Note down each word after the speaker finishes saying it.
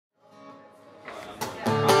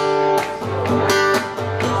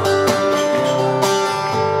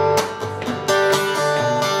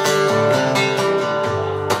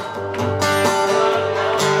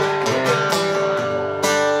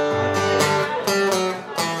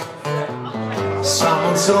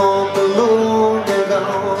it's all alone and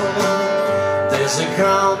on. There's a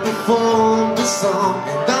crowd before the song,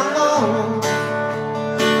 and I know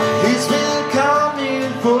he's been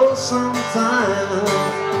coming for some time.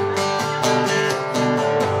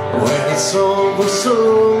 When it's over,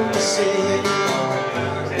 so to say,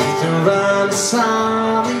 it's around a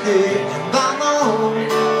sunny day, and I know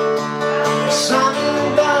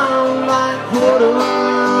shining down like water.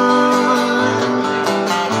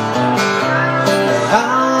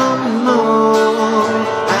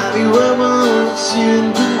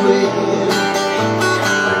 In the wind,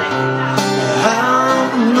 I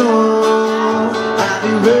know I've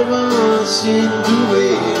been rivers in the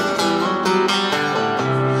wind,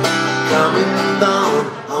 coming down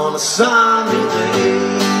on a sunny day.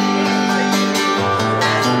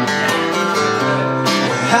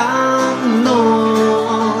 I know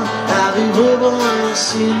I've been rivers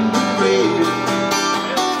in the wind.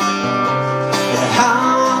 I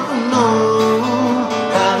know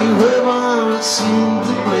I've been rivers in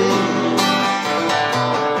the rain,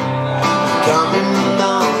 coming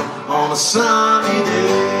down on a sunny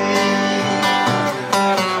day.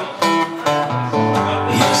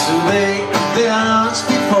 Used to make a dance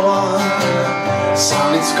before, sun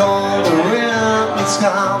it's gone, the rain it's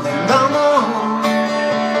gone, and I know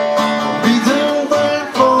I'll be there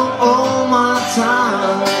for all my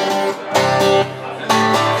time,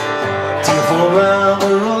 till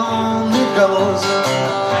forever on it goes,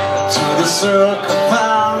 to the circle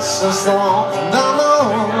passes long, and I know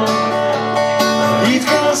it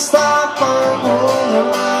can stop my whole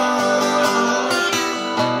life.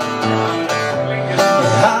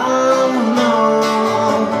 I know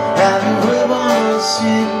having rivers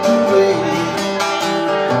in the rain.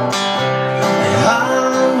 I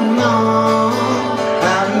know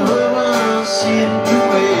having rivers in the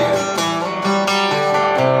rain,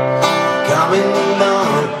 coming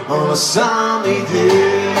down on a sunny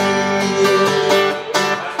day.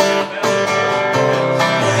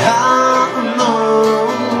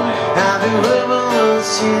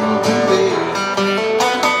 In the way,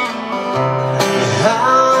 I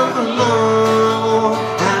know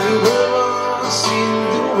having rivers in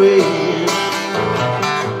the way,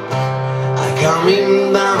 I'm coming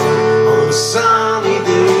down on a sunny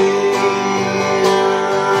day.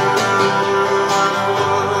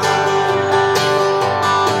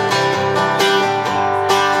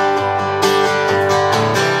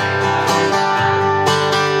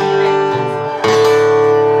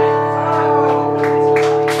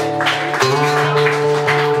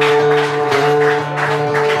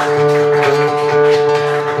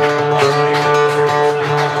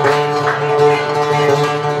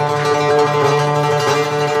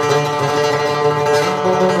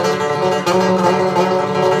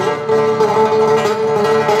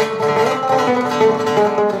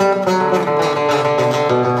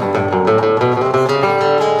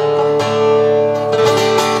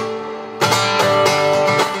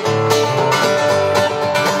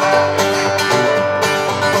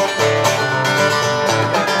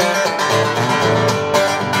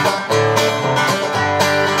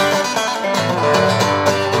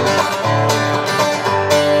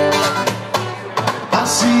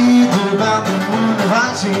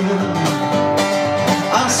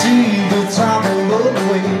 I see the time below the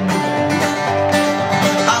way.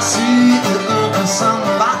 I see the urban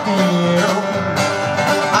sunlight.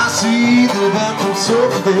 I see the backwards of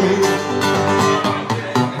the day.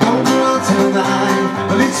 Don't go out tonight,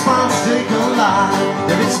 but it's fun to take a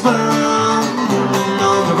life. If it's fun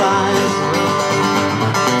on the rise.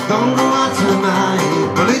 Don't go out tonight,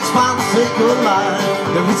 but it's fun to take a life.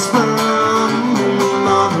 If it's fun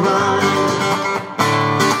on the rise.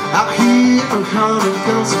 Out here I'm counting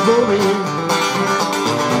comes flowing.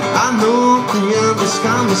 I know the end is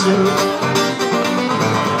coming soon.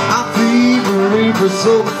 I feel the rivers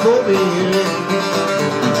overflowing.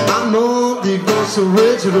 I know the ghosts are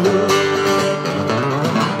original.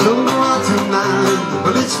 Don't go out tonight,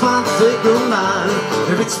 but it's fun to take a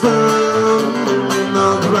life. If it's fun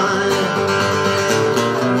on the ride.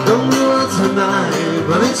 Don't go out tonight,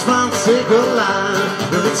 but it's fun to take a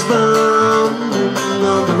life. If it's fun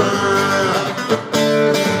on the ride.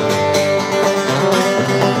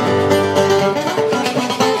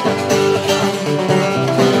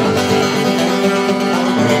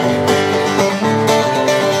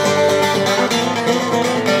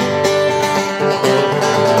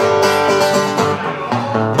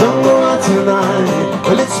 Don't go out tonight,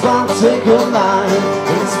 but it's fun to take a life.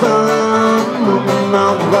 If it's fun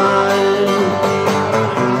on the ride.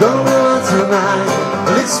 Don't go out tonight,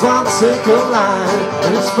 but it's fun to take a life.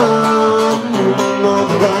 And it's fun on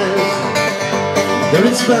the ride.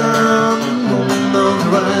 There is bound on the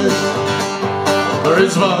rise. There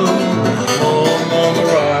is bound on the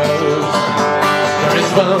rise. There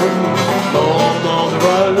is bound on the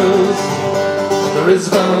rise. There is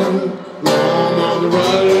bound on the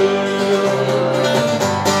rise.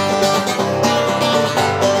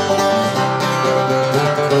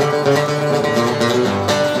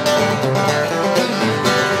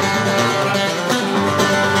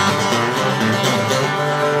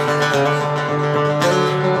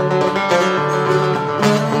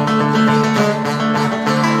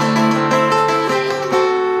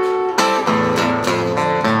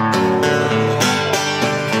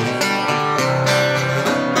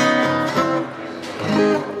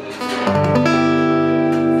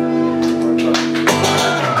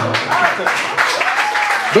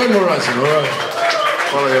 Ben Horizon, alright.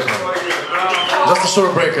 Just a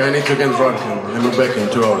short break, I need to get drunk and we're back in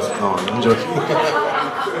 2 hours. No, I'm joking.